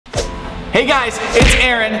Hey guys, it's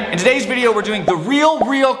Aaron. In today's video, we're doing the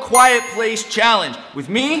Real Quiet Place Challenge with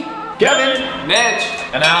me, Kevin, Mitch,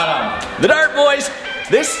 and Adam. the Dart Boys.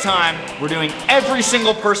 This time, we're doing every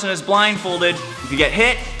single person is blindfolded. If you get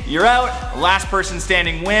hit, you're out. The last person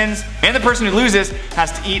standing wins. And the person who loses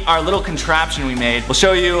has to eat our little contraption we made. We'll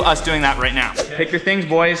show you us doing that right now. Pick your things,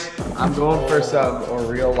 boys. I'm going for some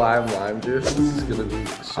real live lime juice. This is gonna be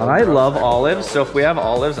so I love olives, so if we have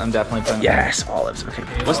olives, I'm definitely putting yes, olives. Okay.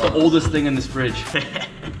 What's the oldest thing in this fridge?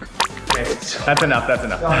 That's enough, that's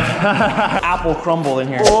enough. Apple crumble in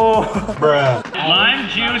here. Oh, bruh. Lime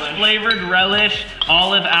juice flavored relish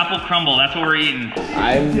olive apple crumble. That's what we're eating.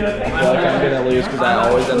 I feel like I'm gonna lose because I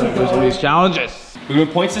always end up losing these challenges. We do a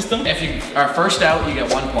point system? If you are first out, you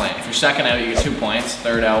get 1 point. If you're second out, you get 2 points.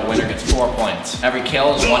 Third out, winner gets 4 points. Every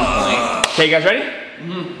kill is 1 point. Okay, you guys ready?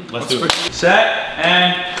 Mm-hmm. Let's do it. Set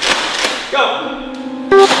and go.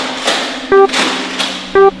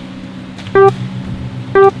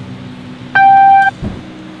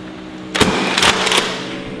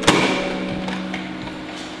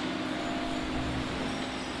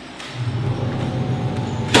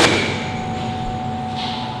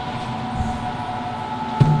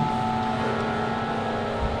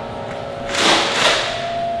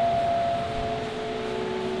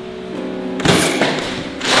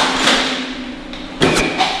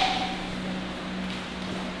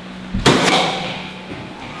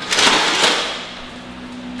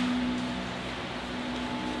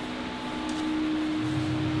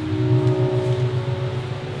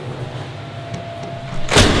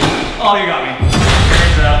 Oh, you got me.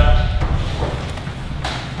 Hands up.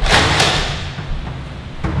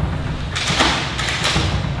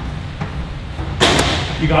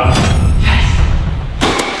 You got it. Yes.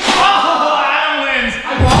 Oh, Adam wins. I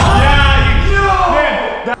won. Yeah,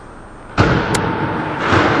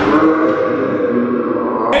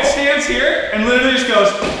 you. It stands here and literally just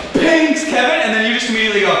goes, pings Kevin, and then you just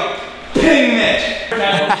immediately go, ping Mitch.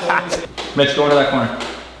 Mitch, go into that corner.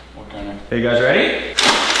 What corner? Are you guys ready?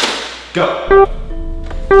 Go.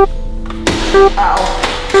 Ow.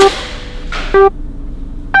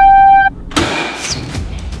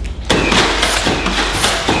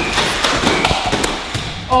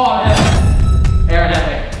 Oh, yeah. Aaron, hit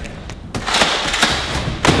me.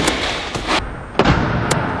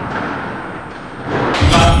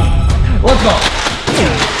 Let's go.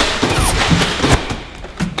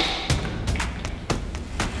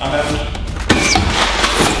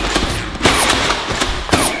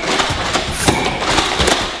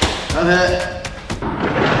 I'm out.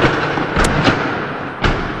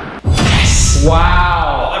 Yes!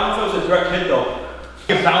 Wow! I don't know if it was a direct hit though.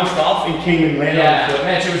 It bounced off and came and landed on the foot.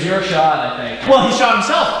 Mitch, it was your shot, I think. Well, he shot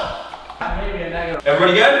himself. Maybe a negative.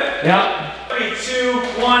 Everybody good? Yeah. 3,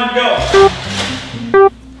 2, 1, go.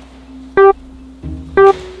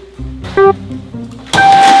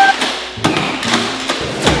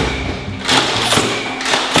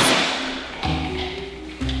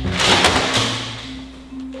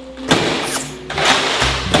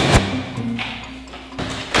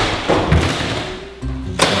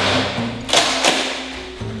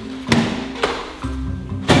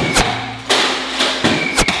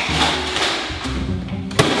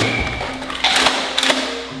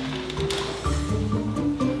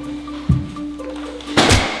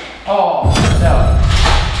 Oh, no.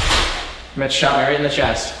 Mitch shot me right in the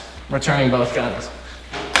chest. Returning both guns.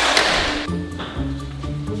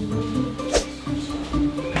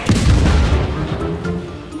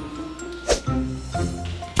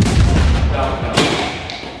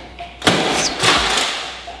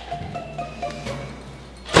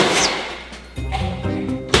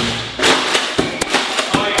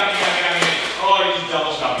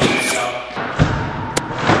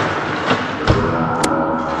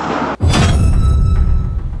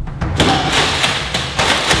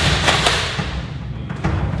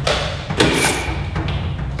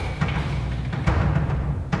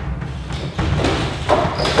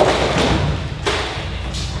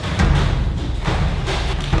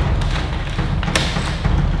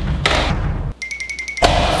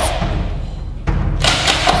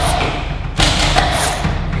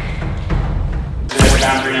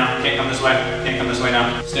 Boundary now. Can't come this way. Can't come this way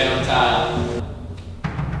now. Stay on the tile.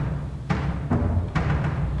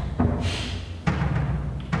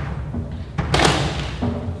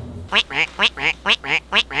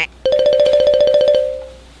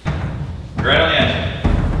 Right on the edge.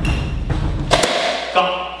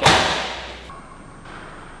 Come.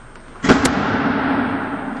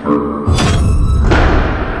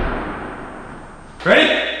 Ready?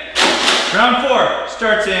 Round 4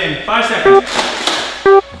 starts in 5 seconds.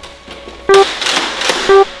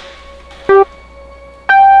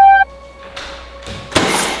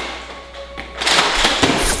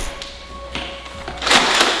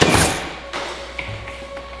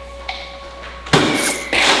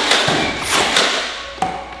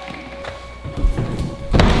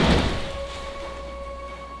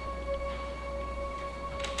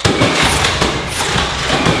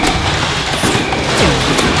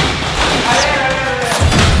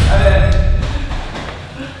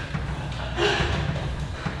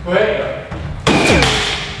 Wait.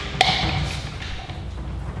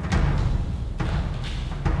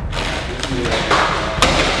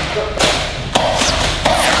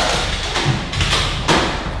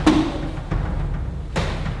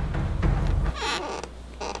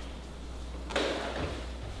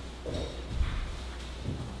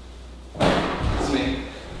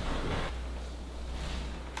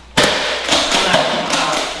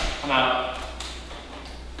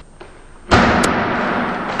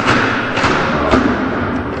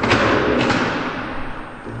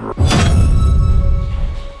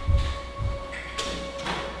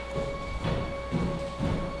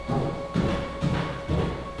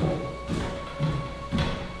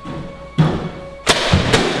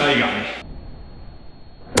 You got me.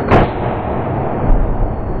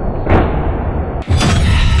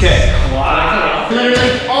 Okay. Wow.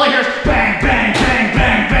 Literally, all I hear is bang, bang, bang,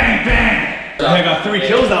 bang, bang, bang. I got 3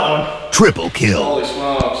 kills that one. Triple kill. Holy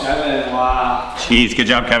smokes, Kevin, wow. Jeez, good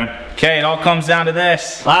job, Kevin. Okay, it all comes down to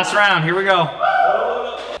this. Last round, here we go.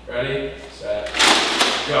 Ready, set,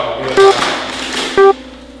 go.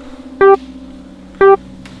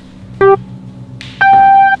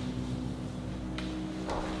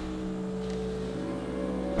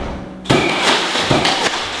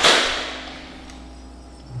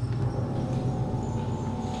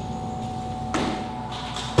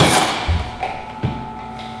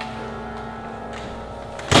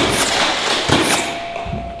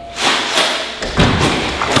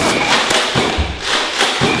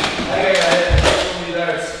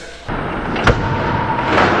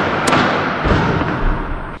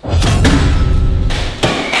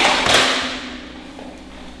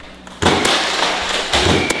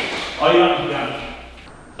 Oh, you got me, got me.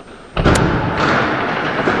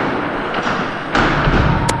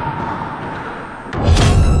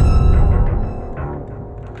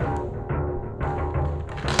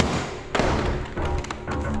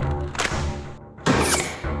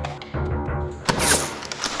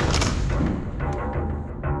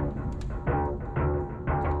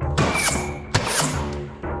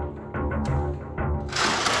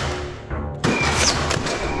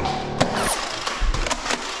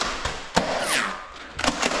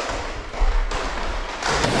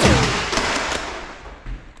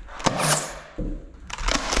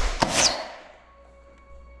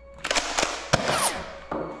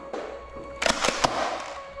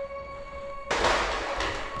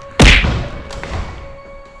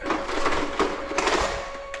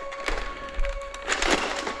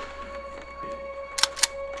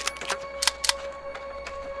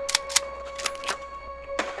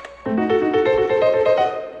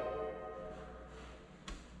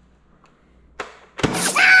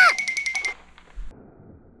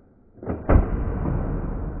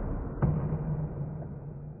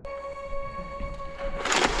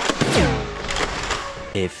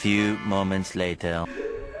 A few moments later.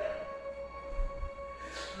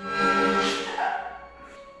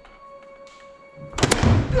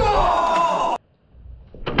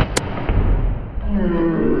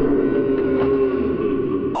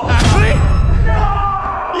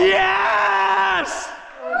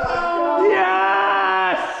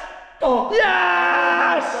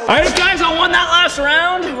 Alright guys, I won that last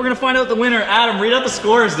round. We're gonna find out the winner. Adam, read out the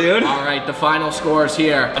scores, dude. All right, the final scores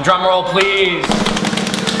here. A drum roll, please.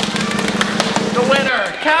 The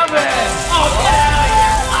winner, Kevin. Oh,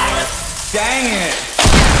 yeah! Dang it.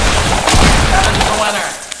 Kevin's the winner.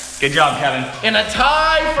 Good job, Kevin. In a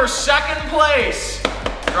tie for second place.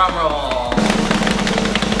 Drum roll.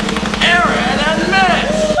 Aaron and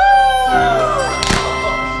Mitch.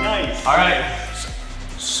 Nice. Alright.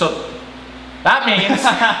 So that means,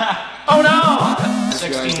 oh no!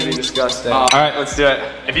 16. Disgusting. Alright, let's do it.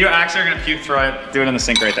 If you actually are gonna puke, throw it, do it in the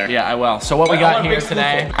sink right there. Yeah, I will. So what we got here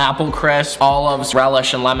today, apple crisp, olives,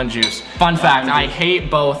 relish, and lemon juice. Fun fact, I hate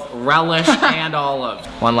both relish and olives.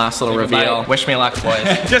 One last little reveal. Wish me luck, boys.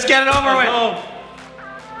 Just get it over with.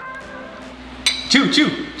 Chew, chew,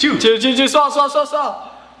 chew. Chew,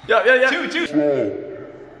 saw. Yeah. Chew.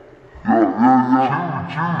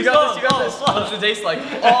 You got this. What's it taste like?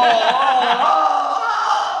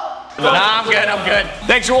 Nah, I'm good.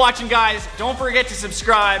 Thanks for watching, guys. Don't forget to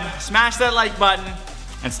subscribe, smash that like button,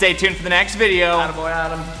 and stay tuned for the next video. Attaboy,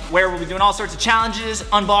 Adam. Where we'll be doing all sorts of challenges,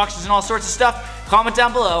 unboxings, and all sorts of stuff. Comment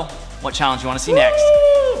down below what challenge you want to see next.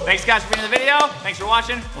 Thanks, guys, for being in the video. Thanks for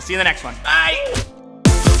watching. We'll see you in the next one. Bye.